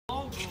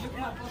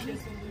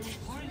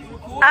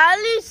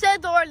Ali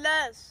said or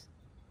less.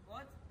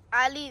 What?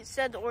 Ali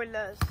said or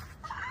less.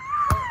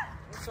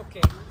 It's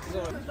okay.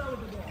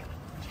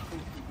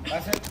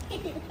 That's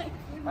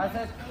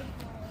it.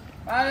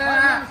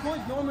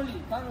 Record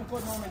normally. Can't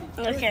record normally.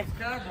 Okay.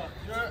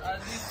 You're at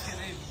least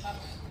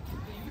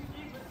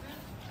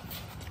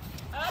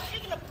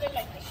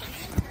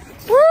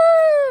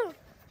Woo!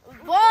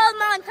 Ball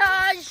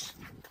montage.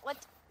 What?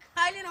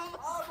 I didn't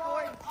almost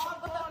scored.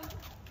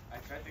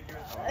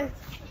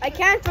 I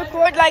can't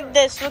record like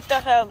this. What the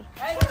hell?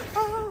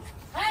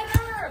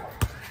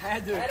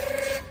 Header.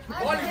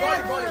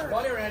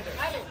 Volley or header?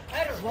 Header.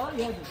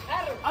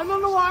 I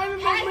don't know why I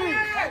didn't make me.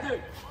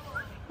 Header.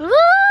 Woo!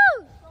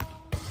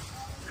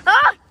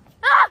 Ah!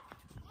 Ah!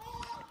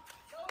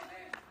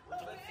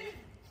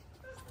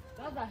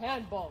 That's a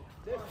handball.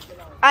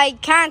 I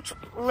can't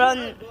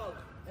run.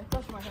 Don't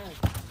touch my hand.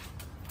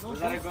 No,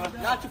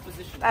 not your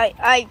position.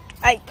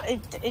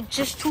 It's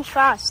just too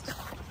fast.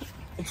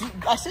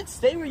 I said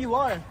stay where you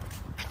are.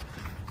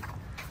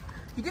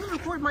 You didn't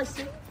record my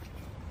save.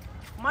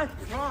 My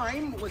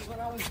prime was when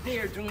I was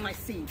there doing my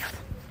saves.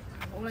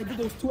 When I did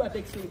those 2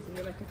 epic saves and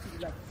then I took to the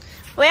left.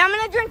 Wait, I'm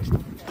gonna drink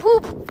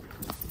poop.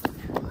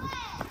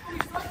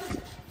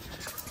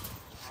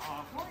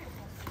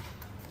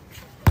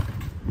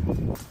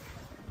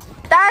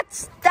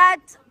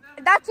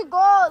 That's a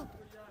goal.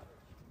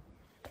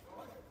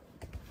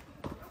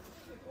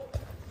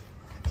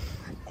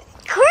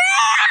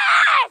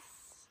 Chris!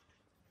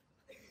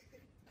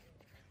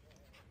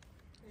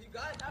 You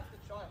guys have to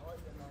try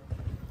harder now.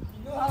 You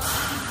know how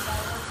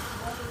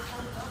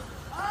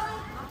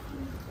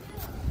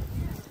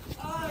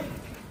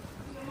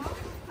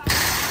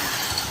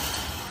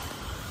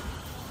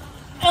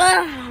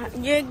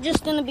you're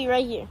just gonna be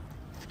right here.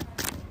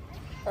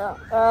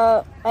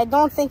 I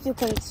don't think you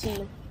can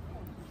see.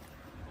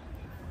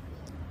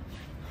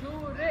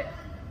 shoot it.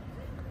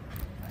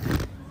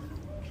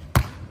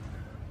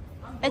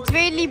 It's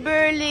really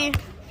burly.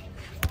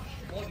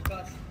 Volley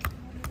pass.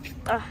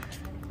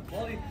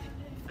 Volley.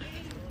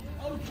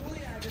 Oh,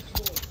 Julia, I just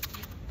scored.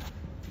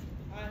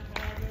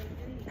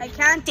 I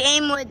can't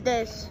aim with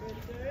this.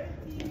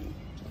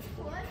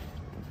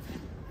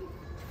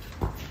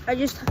 I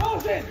just. Oh,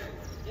 shit!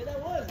 Yeah,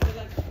 that was.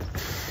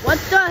 What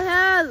the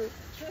hell?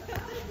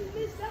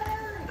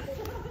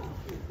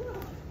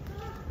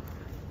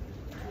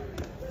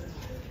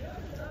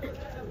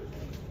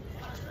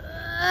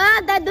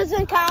 That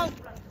doesn't count.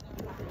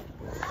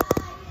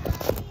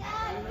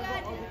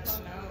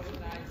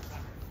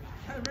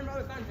 I remember all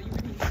the times that you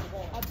didn't hit the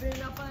ball.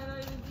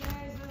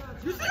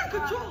 You still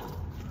control.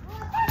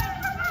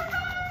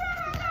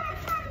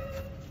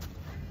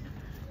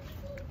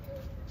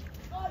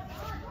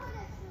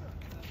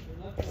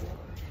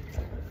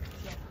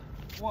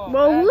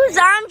 Bro, who's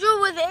Andrew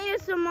with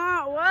ASMR?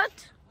 What?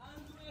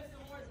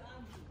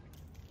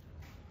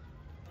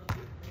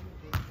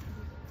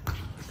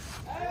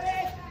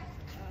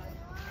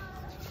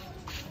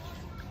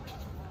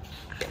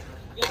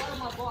 Get out of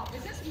my box.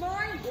 Is this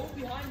mine? Go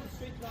behind the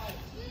straight line.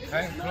 Try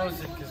and close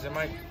it because it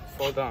might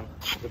fall down.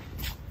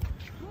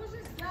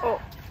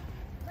 Oh.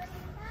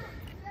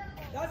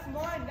 That's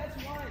mine. That's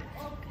mine.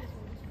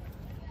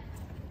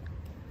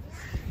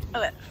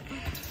 Okay.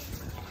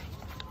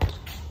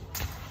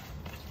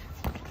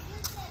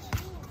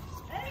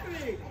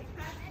 Hey!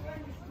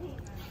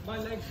 My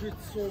legs hurt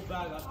so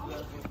bad after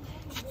that.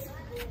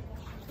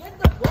 Get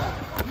the ball.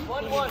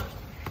 1-1.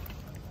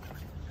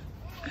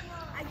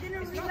 I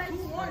didn't It's not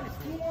 2-1. It's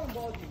 2-1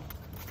 ball game.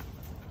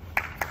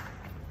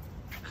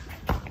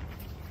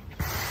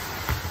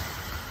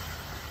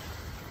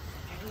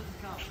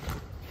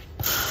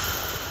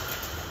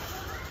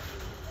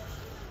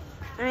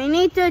 I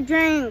need to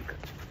drink.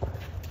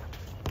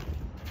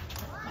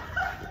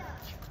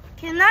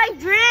 Can I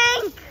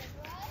drink?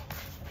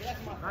 That's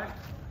my fault.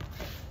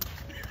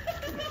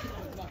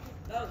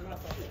 That was my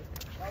fault.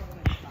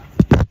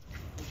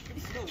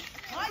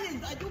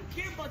 Ryan, I don't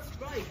care about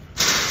strike.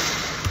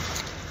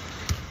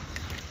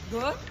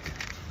 Good?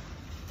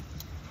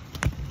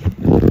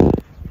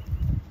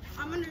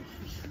 I'm gonna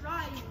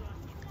try.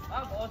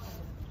 I'm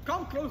awesome.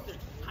 Come closer.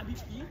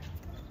 Habibti.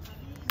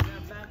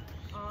 Back.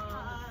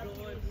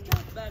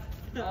 Back.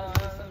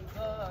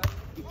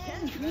 You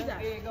can't do that.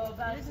 You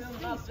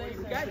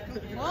can't.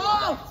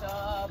 Oh!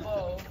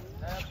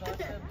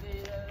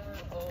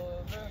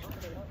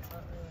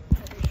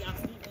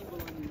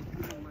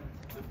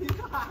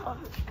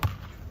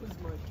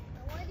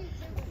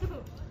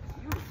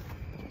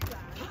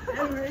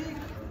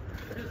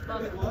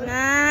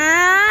 No!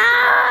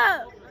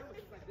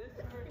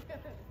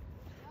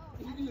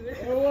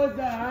 What was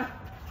that?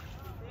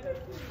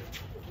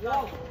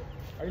 Wow.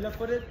 Are you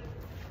left-footed?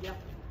 Yeah.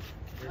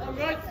 I'm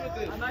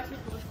right-footed. I'm actually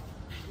close.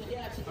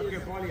 Yeah, actually. Okay,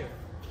 volley.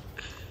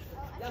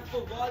 Left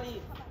foot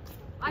volley.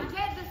 I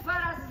get this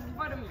far as in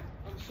front of me.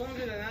 I'm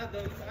stronger than that,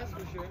 though. That's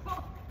for sure.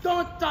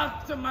 Don't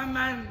talk to my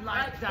man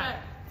like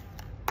that.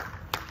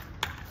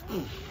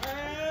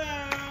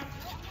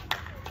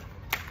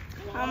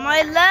 On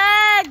my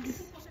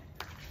legs!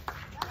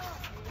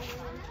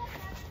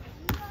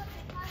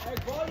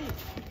 volley.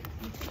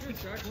 Good,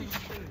 sir.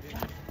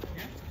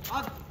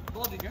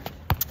 Volley, yeah?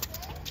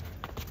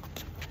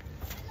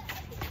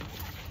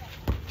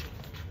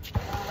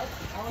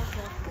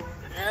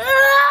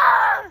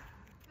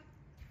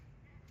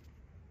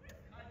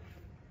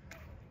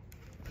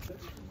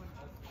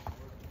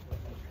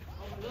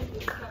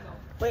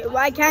 Wait,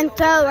 I can't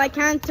tell. I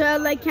can't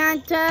tell. I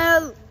can't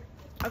tell.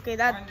 Okay,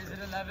 that. Is it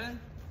 11?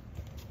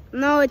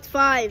 No, it's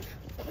 5.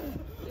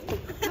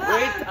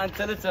 Wait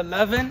until it's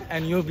 11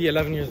 and you'll be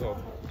 11 years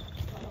old.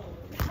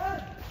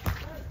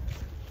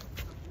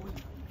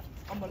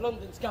 I'm a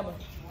London scammer.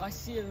 I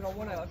see it and I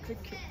want to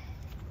click it.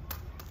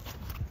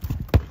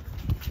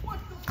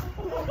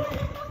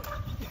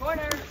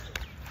 Corner.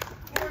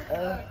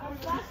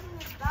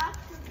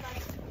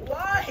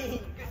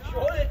 Why?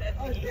 Control it at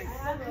me.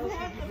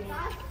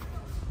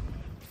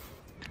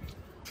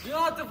 You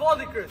know how to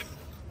volley, Chris.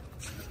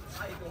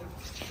 I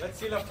don't. Let's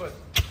see left foot.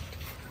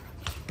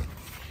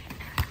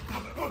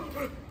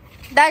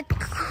 That.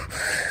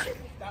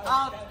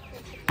 Out.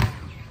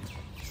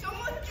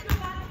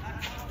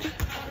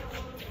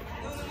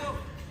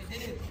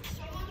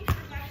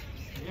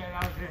 Yeah,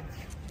 that was it.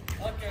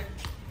 Okay.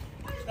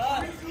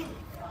 Stop.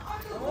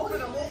 I'm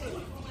open.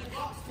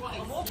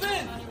 I'm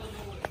open.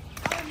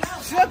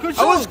 I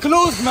was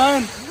close,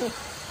 man.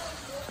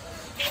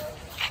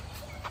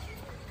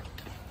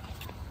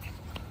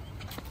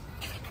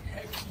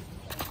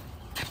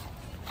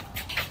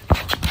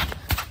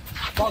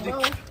 I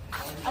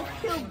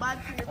feel bad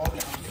for your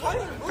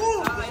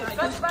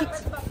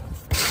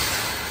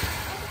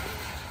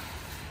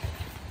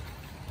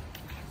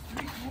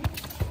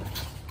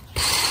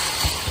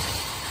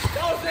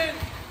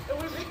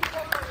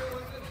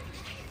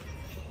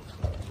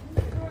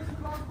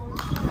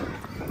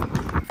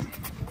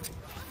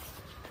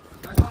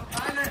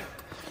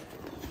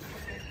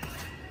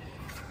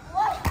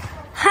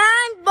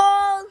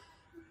handball.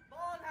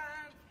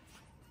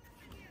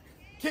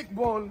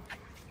 Kickball.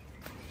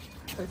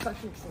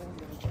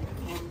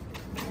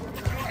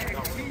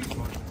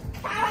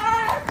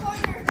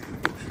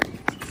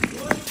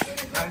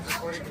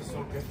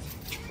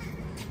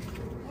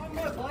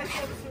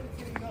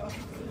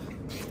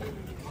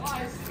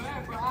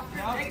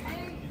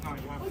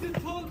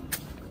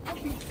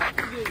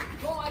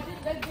 Bro, I did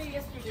leg day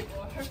yesterday,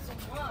 bro. It hurt so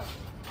much.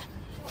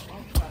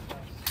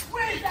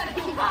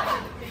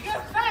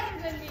 You're fatter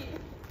than me.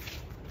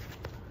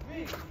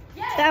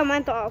 That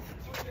went off.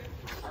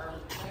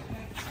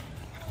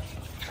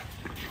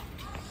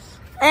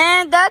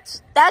 And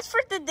that's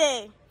for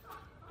today.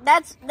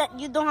 That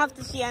you don't have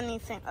to see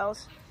anything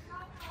else.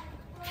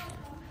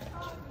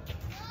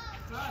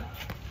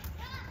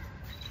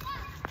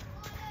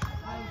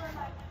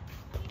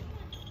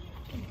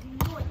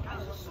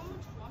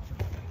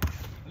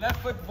 Left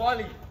foot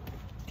volley.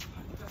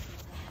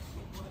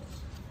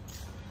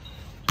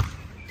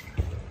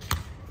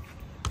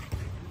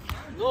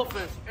 No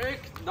offense,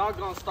 Eric, not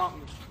gonna stop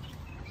me.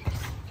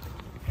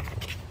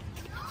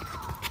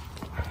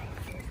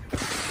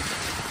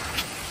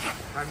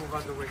 I move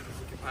out the way because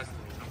you can pass me.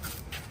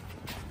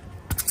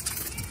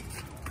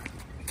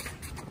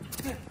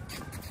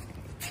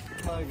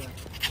 Oh,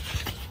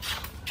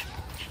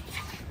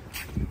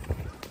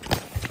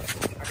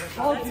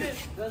 God.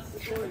 That's the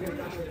story.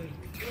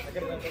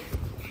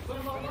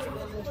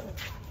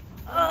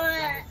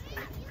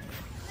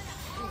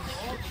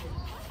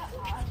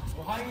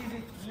 Why is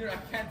it here? I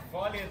can't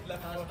volley it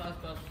left foot.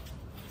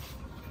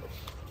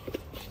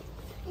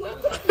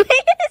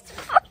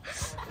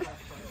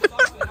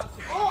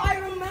 Oh, I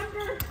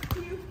remember.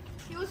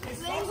 He was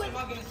playing with.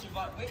 not gonna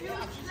survive. Wait,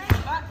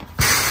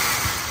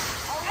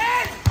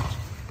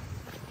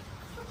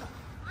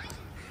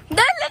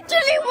 That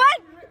literally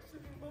went.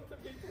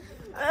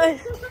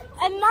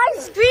 And my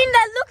screen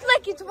that looked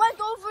like it went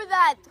over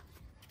that.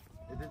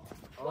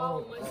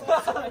 Oh.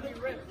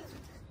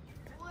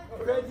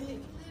 Ready?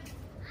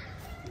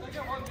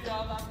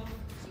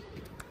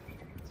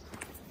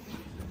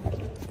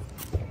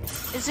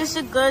 Is this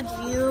a good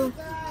view?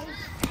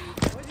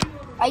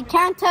 I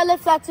can't tell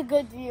if that's a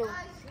good view.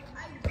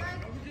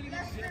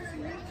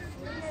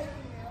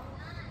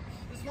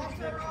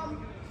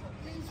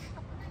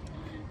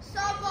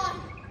 Someone!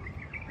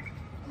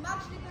 I'm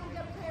actually gonna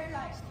get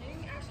paralyzed.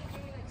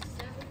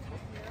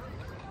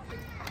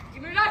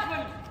 Give me that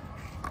one.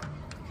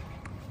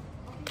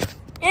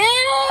 Ew!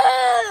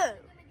 I'm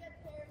gonna get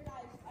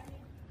paralyzed.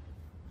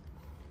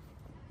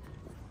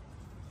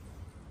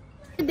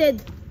 I did.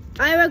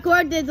 I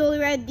recorded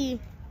already.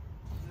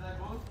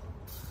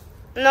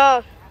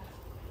 No.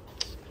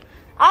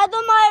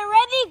 Adam, I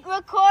already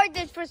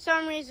recorded for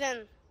some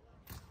reason.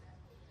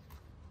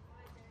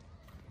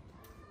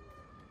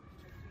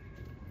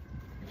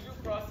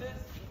 Process.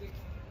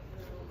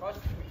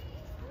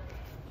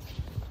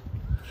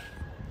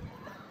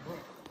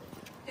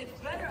 It's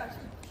better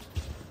actually.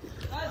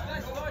 Guys,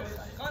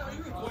 are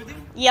you recording?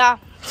 Yeah.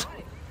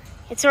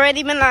 It's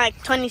already been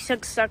like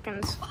 26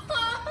 seconds.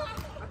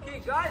 Okay,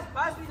 guys,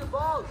 pass me the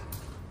ball.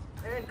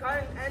 And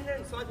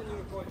then start the new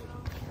recording.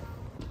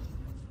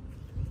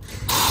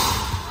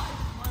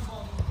 My ball.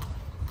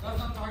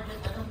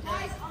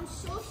 I'm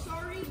so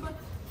sorry, but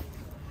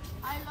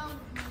I love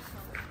you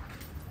so.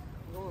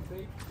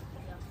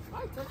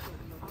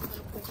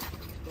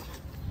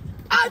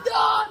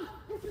 Adam!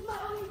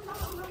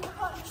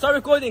 Start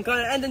recording,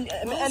 Connor, and then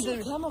and then.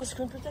 Do I have a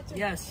screen protector?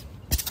 Yes.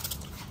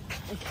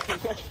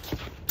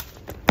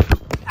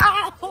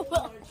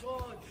 Ow!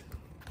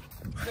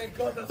 Thank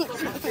God that's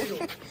not my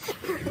video.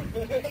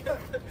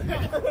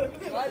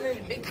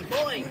 Big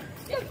boy.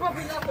 It's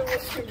probably not the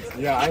worst.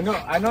 Yeah, I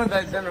know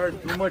that didn't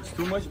hurt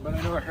too much, but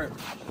I know it hurt.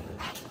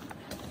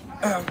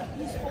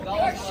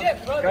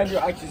 Shit, bro. Kind,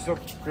 you're actually so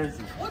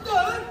crazy. What the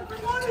heck?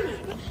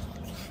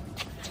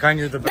 Kind,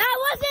 you're the best. That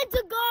wasn't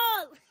a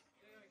goal!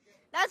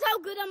 That's how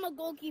good I'm a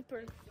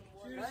goalkeeper.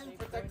 Kind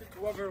protected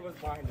whoever was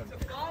behind him.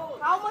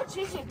 How much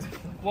is it?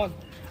 One.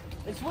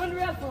 It's 1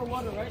 real for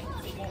water, right?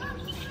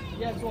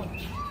 Yeah, it's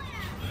 1.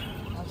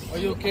 Are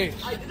you okay?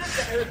 I didn't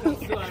get everything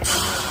still.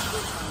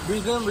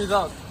 Breathe in, breathe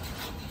out.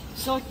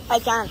 So, I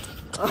can't.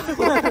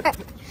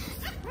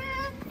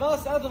 no,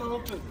 it's out of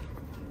open.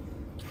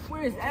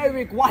 Where is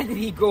Eric? Why did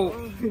he go?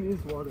 In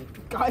his water.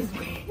 Guys,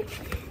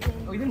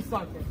 oh, he didn't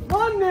start yet.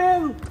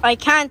 1-0! I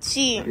can't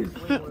see.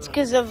 It's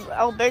because of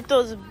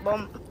Alberto's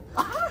bum.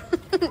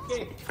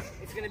 Okay,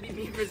 it's gonna be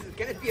me versus.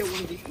 Can it be a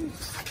 1v3?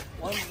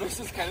 1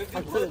 versus Kenneth.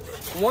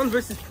 1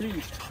 versus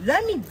 3.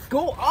 Let me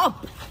go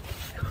up.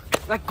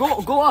 Like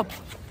go up.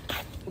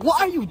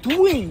 What are you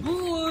doing?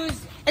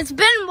 Booze. It's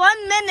been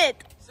 1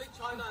 minute. Say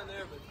China in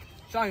Arabic.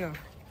 China.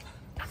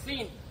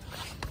 Scene.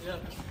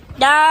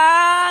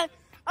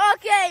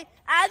 Okay,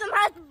 Adam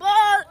has the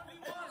ball.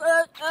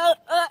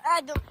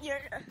 Adam,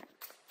 you're.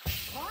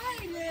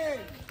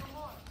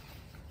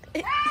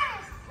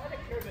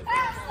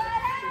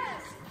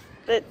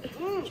 But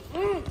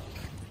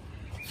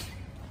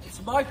It's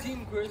my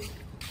team, Chris.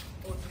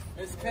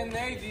 It's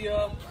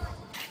Canada.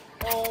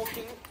 Oh,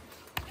 okay.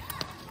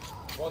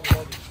 Body.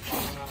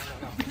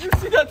 Did you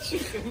see that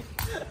chicken?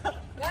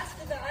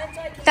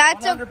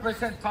 that's a.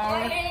 100%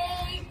 power.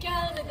 Hey,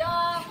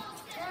 Canada!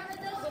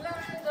 Canada's the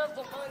land of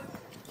the month.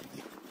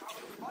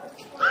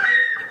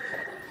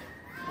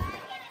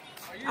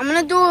 I'm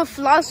gonna do a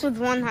floss with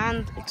one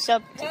hand,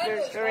 except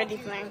you're already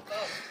playing.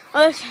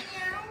 Okay.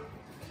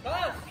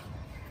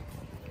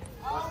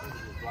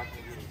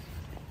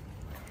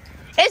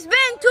 It's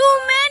been 2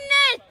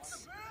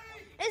 minutes!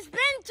 It's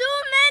been 2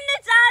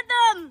 minutes,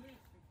 Adam!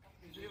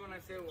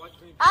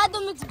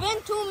 Adam, it's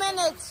been 2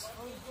 minutes.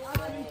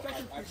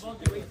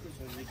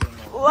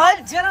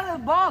 What? Get out of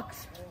the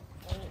box.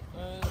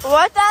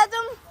 What,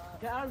 Adam?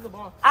 Get out of the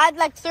box. Add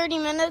like 30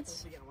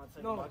 minutes?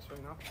 No.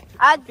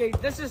 Add. Okay,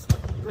 this is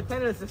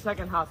pretend it's the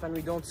second half and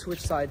we don't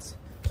switch sides.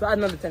 So add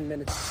another 10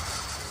 minutes.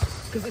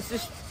 Because it's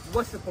just,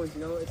 what's the point,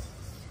 you know? It's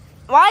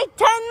Why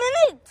 10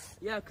 minutes?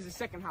 yeah, because it's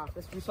second half.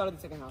 We started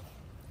the second half.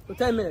 So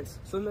 10 minutes.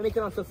 So make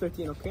it until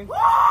 13, okay?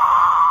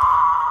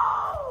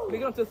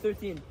 Make it until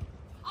 13.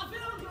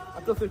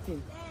 Until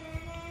 13.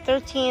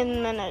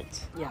 13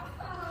 minutes. Yeah.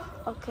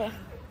 Okay.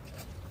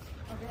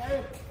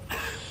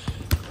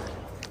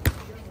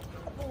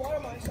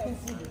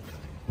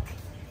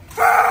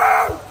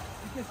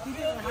 Because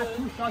Steven had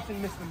 2 shots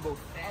and missed them both.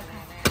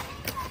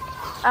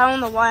 I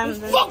don't know why I'm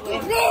doing it. Still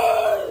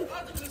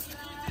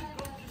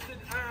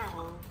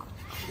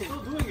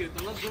doing it.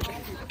 I'm not doing it.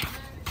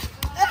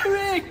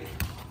 Eric!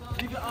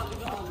 Leave it out.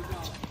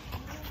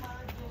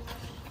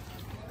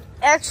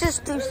 It's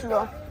just too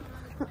slow.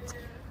 Give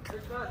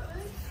it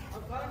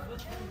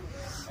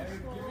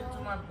to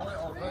my boy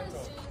Alberto.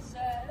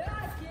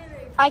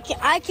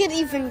 I can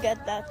even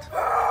get that.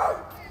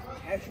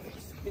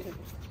 Give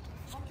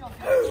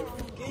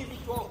it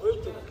to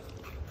Alberto.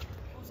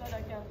 Who said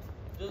I can't?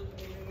 You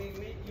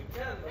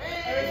can.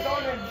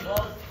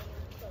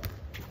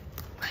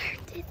 Where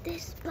did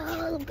this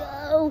ball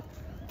go?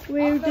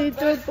 Where did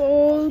the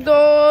ball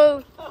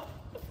go?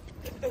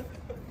 I'm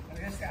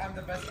gonna say I'm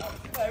the best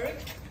option. Eric?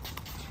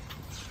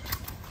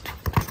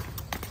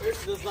 Eric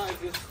does not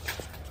exist.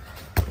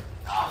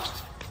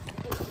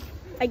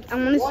 I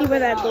want to see where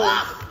that goes.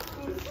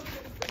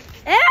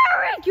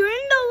 Eric, you're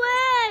in the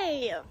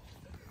way.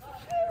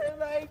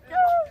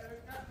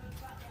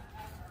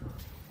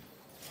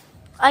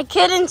 I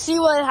couldn't see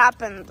what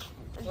happened.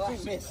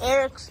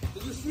 Eric's.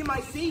 Did you see my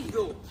save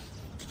though?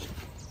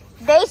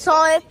 They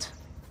saw it.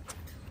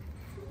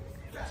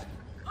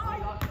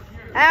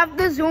 I have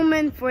to zoom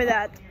in for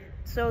that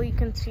so you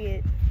can see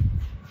it.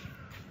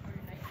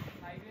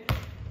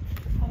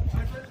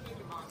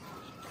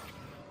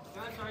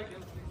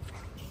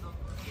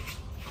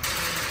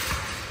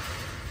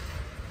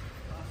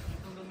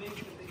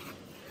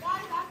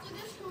 Guys, after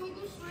this, can we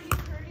do Sweaty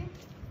Curdy?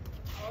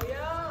 Oh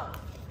yeah!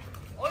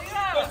 Oh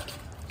yeah!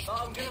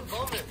 Oh, I'm gonna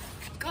vomit.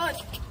 God!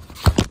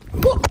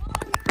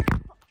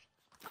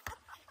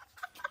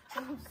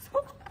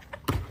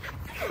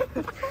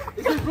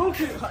 Is it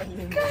broken?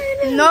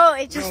 No,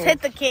 it just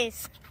hit the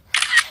case.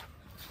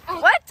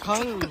 What?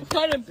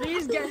 Colin,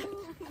 please get.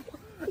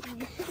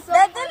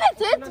 That didn't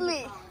hit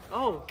me.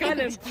 Oh,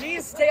 Colin,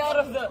 please stay out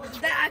of the.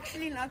 That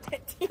actually not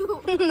hit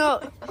you.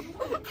 No.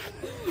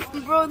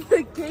 Bro,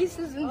 the case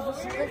is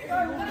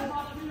indestructible.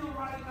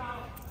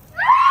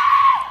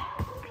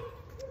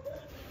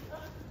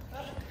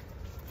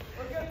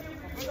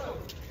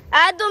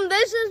 Adam,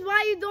 this is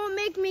why you don't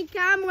make me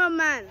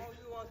cameraman.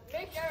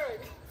 Make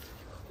Eric.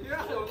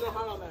 Yeah. No,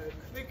 hang on, Eric.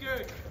 Make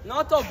Eric.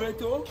 Not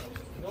Alberto.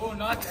 No,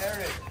 not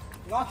Eric.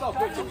 Not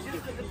Alberto.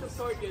 It's a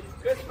target.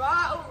 Chris,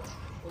 wow.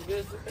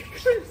 Chris,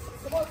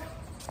 come on.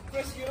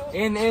 Chris, you know.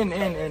 In.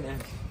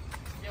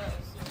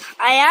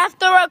 I have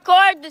to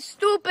record the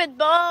stupid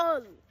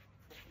ball.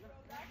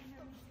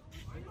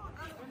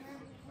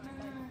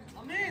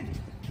 I'm in.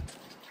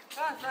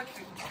 Pass,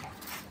 actually.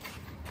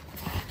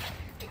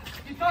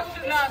 You touched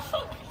it last.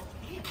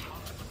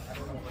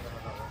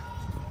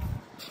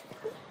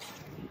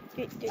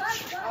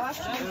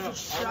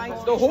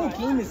 The whole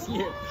game is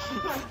here.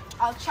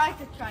 I'll try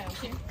to try,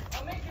 okay?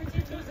 I'll make your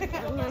team lose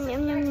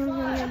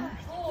again.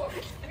 4,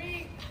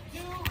 3, 2,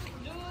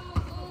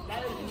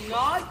 That is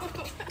not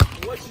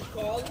what you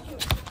call a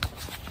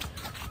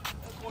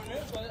corner,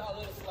 but I'll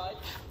let it slide.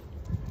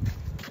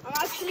 I'm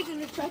actually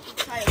gonna try to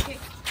try, okay?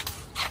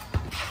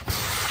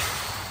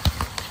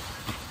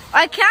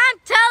 I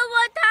can't tell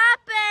what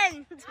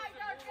happened.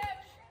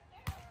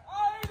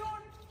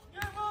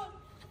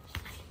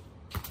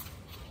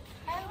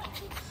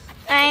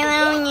 I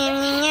don't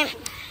know.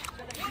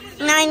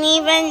 Not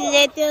even a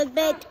little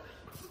bit.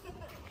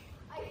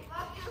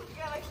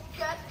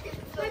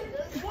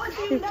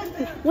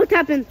 What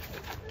happened?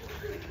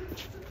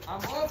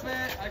 I'm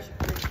open.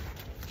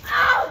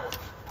 Ow!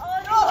 Oh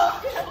no!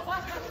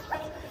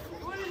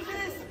 What is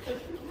this?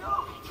 No!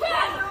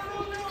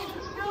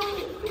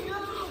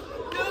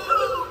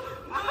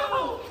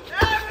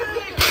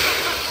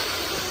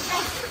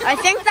 I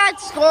think that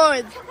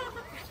scored.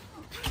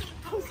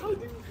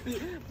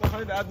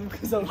 Behind Adam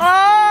because I'm.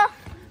 Oh!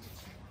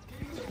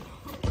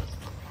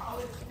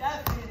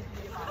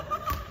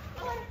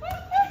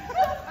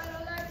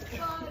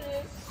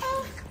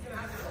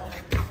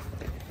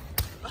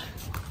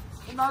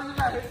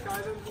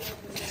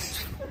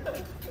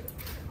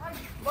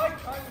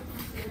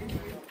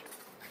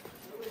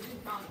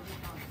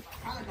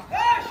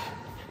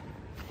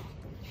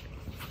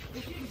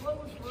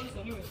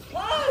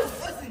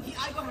 Listen,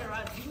 I got my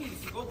right. Give me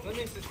this. Go. Let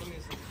me assist. Give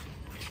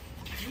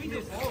me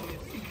the ball. What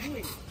are you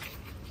doing?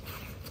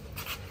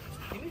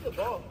 Give me the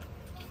ball.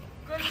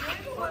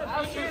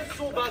 I'm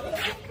so bad at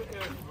this.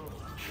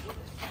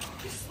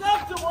 You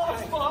snapped the ball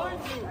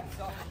behind you.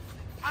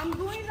 I'm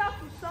doing that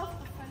for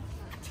self-defense.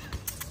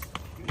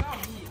 You're not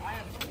me. I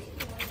am.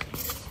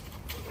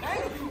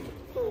 Thank you.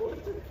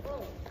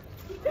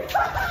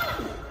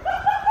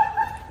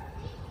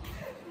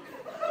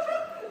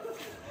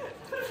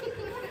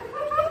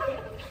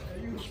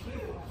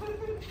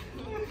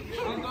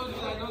 Don't do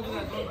that. Don't do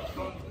that.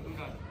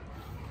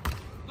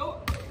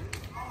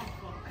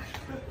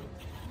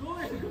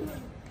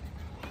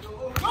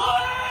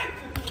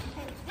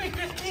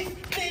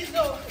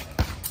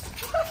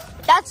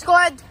 That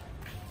scored.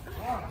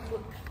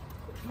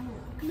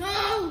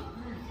 No!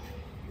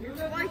 There's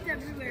white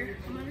everywhere.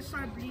 I'm gonna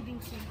start bleeding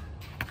soon.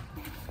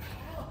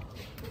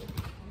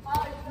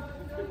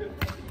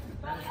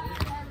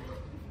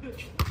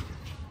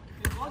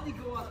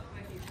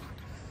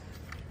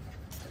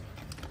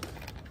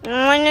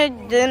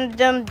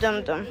 Dum.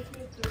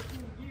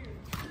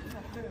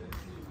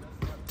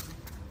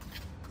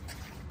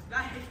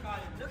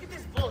 Look at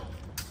this ball.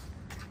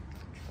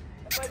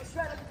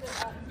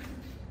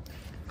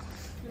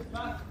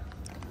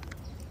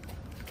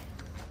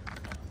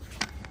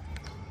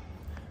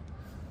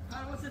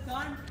 What's the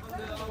time?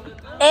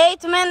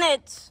 8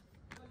 minutes.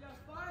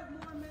 5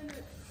 more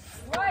minutes.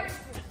 Right.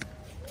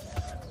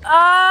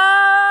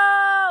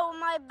 Oh,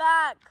 my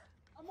back.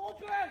 I'm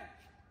open.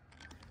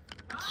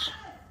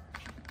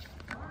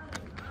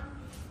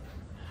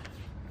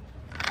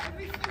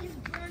 Everything is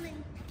burning.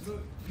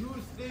 You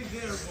stay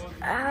there, boy.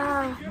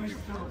 Ah. You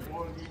still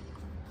ball.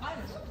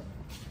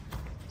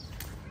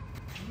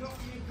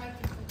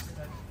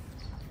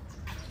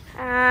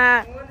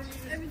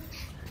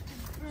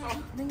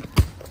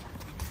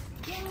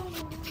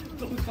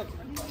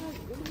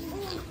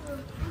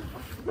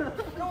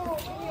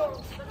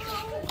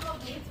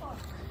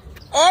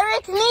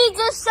 Eric needs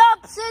a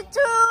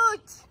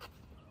substitute.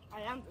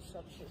 I am the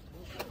substitute.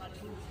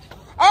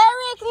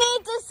 Eric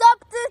needs a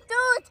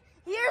substitute.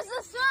 Here's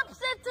a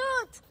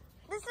substitute.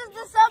 This is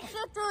the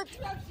substitute.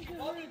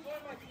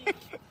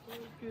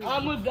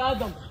 I'm with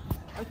Adam.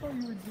 I thought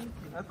you were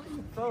joking. I thought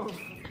you fell.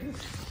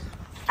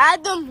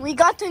 Adam, we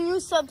got a new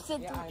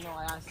substitute. Yeah, I know.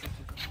 I asked you.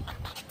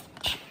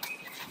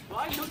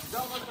 Why look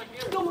that much like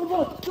Eric? Come on,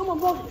 ball. Come on,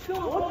 ball. Come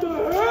on. What the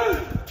hell?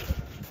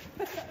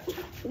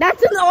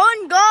 That's an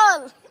own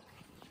goal.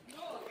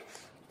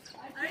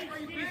 Hey, are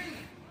you paying?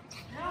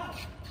 No.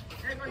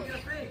 Hey, are you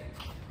gonna pay?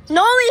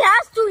 No, he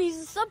has to. He's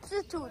a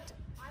substitute.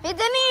 He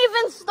didn't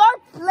even start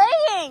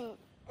playing.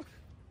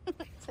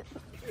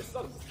 Is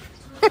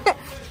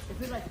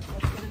it like,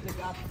 let's get in the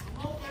gap?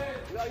 Okay.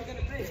 Are you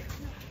gonna play?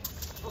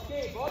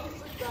 Okay, body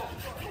switch back.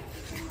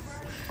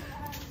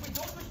 Wait,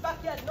 don't switch back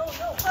yet. No.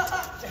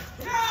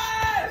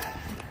 Yes!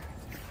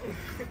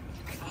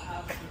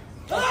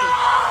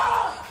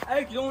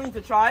 you don't need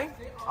to try.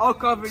 I'll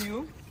cover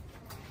you.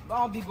 But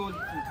I'll be goalie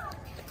too.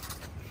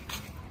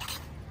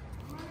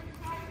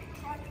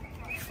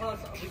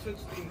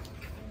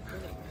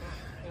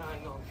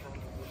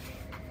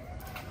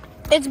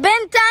 It's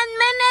been 10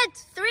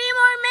 minutes. 3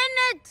 more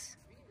minutes.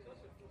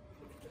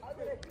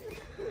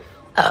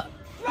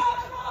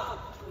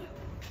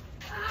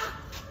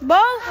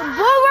 Bo,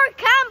 we're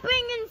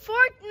camping in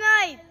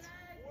Fortnite.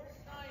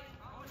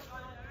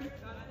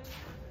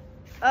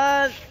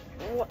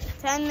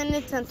 10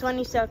 minutes and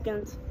 20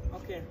 seconds.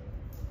 Okay.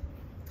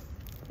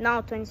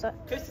 Now 20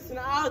 seconds. Chris, it's an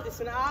out.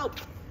 It's an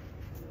out.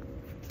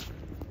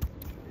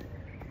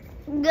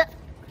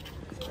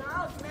 It's an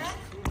out, man.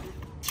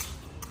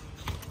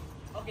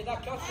 Okay,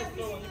 that counts as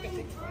no one. You can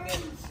take it from there.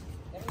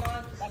 Never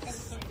mind. That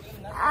counts as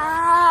no.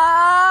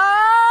 Ow!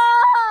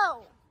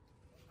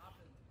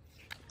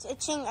 It's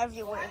itching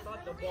everywhere.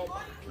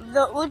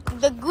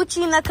 The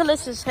Gucci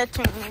necklace is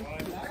hitting me.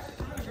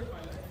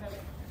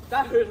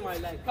 That hurt my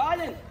leg.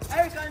 Colin!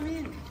 Eric, I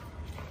mean.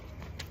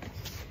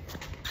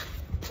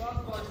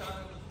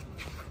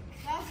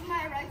 That's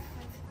my right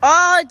foot.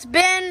 Oh, it's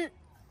been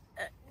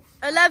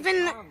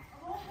 11.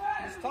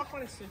 Just talk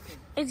when it's sitting.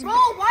 It's Bro,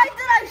 why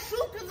did I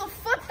shoot with the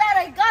foot that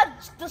I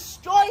got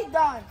destroyed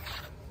on?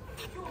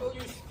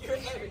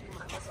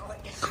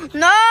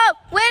 No!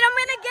 Wait, I'm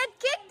gonna get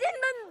kicked in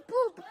the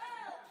poop.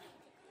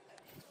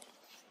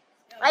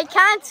 I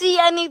can't see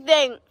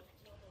anything.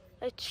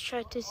 Let's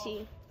try to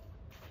see.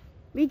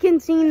 We can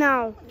see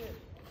now.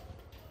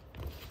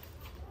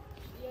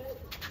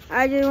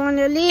 I just want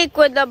to leak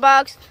with the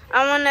box.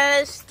 I want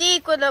to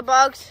stick with the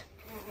box.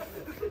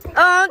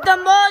 Oh, the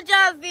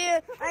moja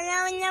here. I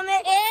am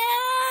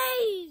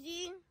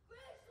easy.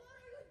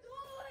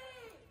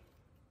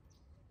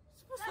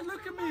 Supposed to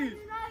look at me.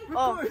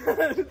 Oh.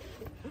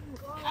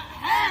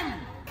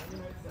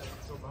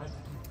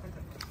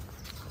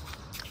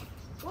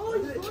 Oh,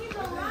 he's doing the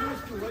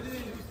last. What did he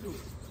lose to?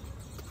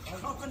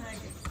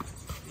 Copenhagen.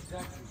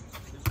 Exactly.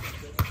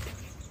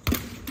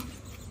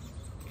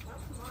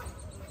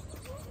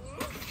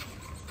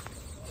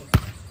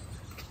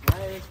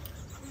 Nice.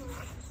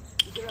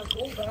 You're gonna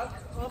go back,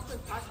 up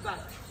and pass back.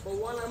 But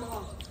while I'm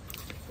on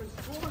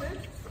control it,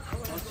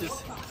 I'll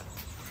just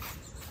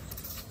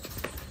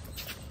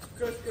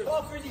good.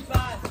 Oh, pretty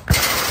fast.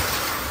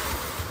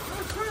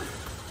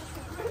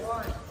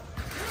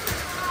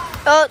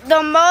 Oh, the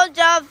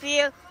moja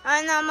here.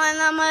 And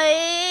I'm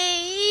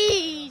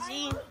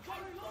easy.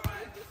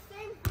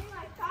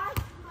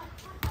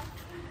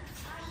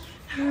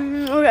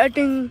 We're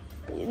adding.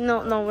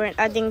 No, we're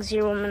adding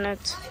 0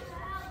 minutes.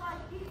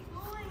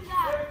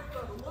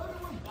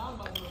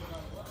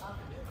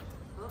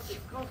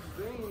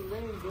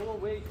 Rain, go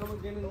away, come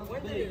again in another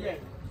day.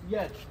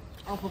 Yeah.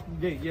 I'm fucking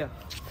gay, yeah.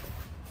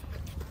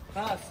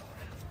 Pass.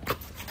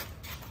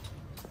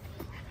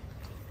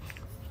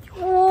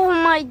 Oh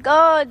my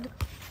God.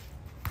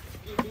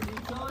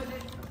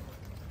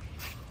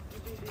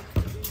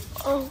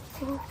 Oh.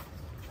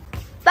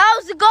 That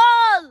was a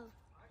goal.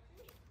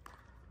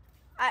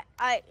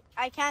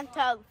 I can't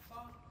tell.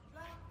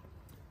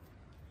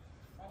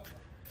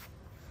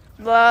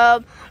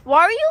 Bob,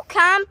 why are you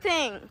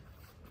camping?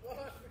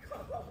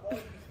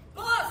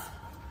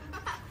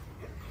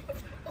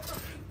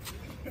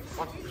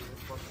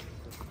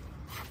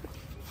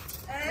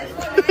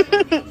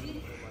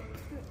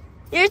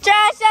 You're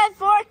trash at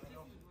Fort.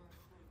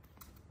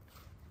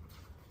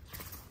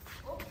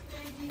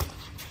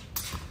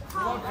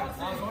 All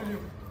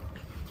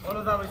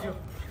of that was you.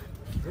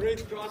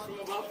 Great cross from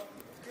above.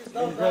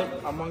 Great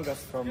among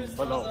us from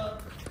below.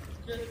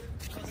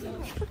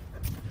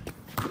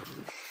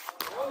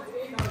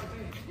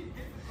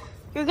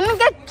 You're gonna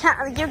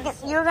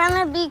you're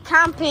gonna be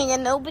camping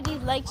and nobody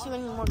likes you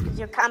anymore because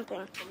you're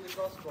camping.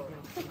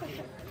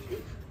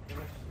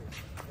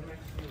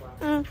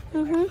 Over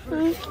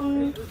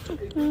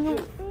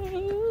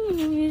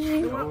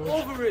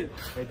it.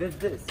 Hey, this.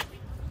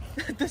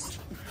 This.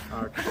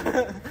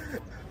 Okay.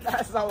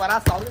 That's not what I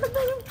saw.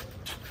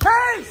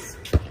 Pace!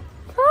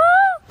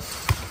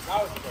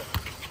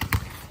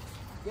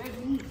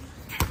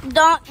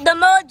 The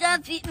moja,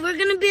 we're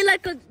gonna be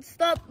like a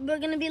stop. We're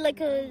gonna be like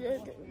a.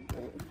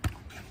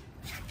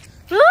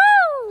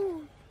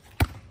 Woo!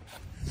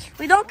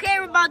 We don't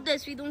care about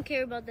this. We don't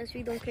care about this.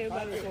 We don't care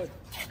about this.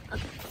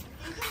 Okay.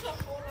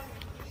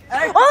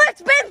 Oh,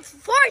 it's been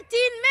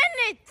 14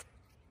 minutes.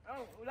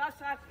 Oh, last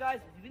shot, guys.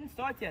 You didn't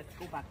start yet.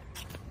 Go back.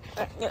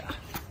 Yeah.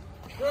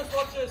 First,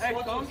 watch this. Hey,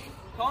 Watch this.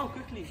 calm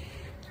quickly.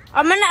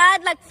 I'm gonna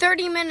add like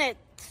 30 minutes.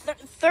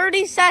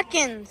 30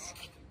 seconds.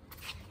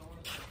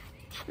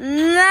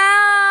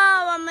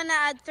 Now I'm gonna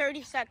add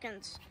 30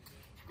 seconds.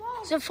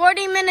 So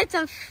 40 minutes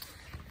and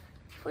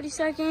 40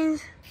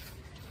 seconds.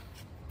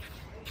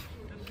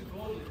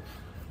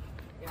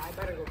 Yeah, I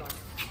better go back.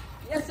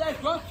 Yes, sir.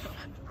 Go.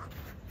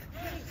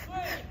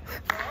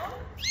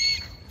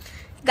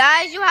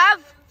 Guys, you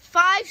have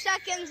 5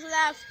 seconds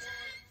left.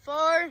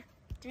 4,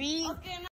 3.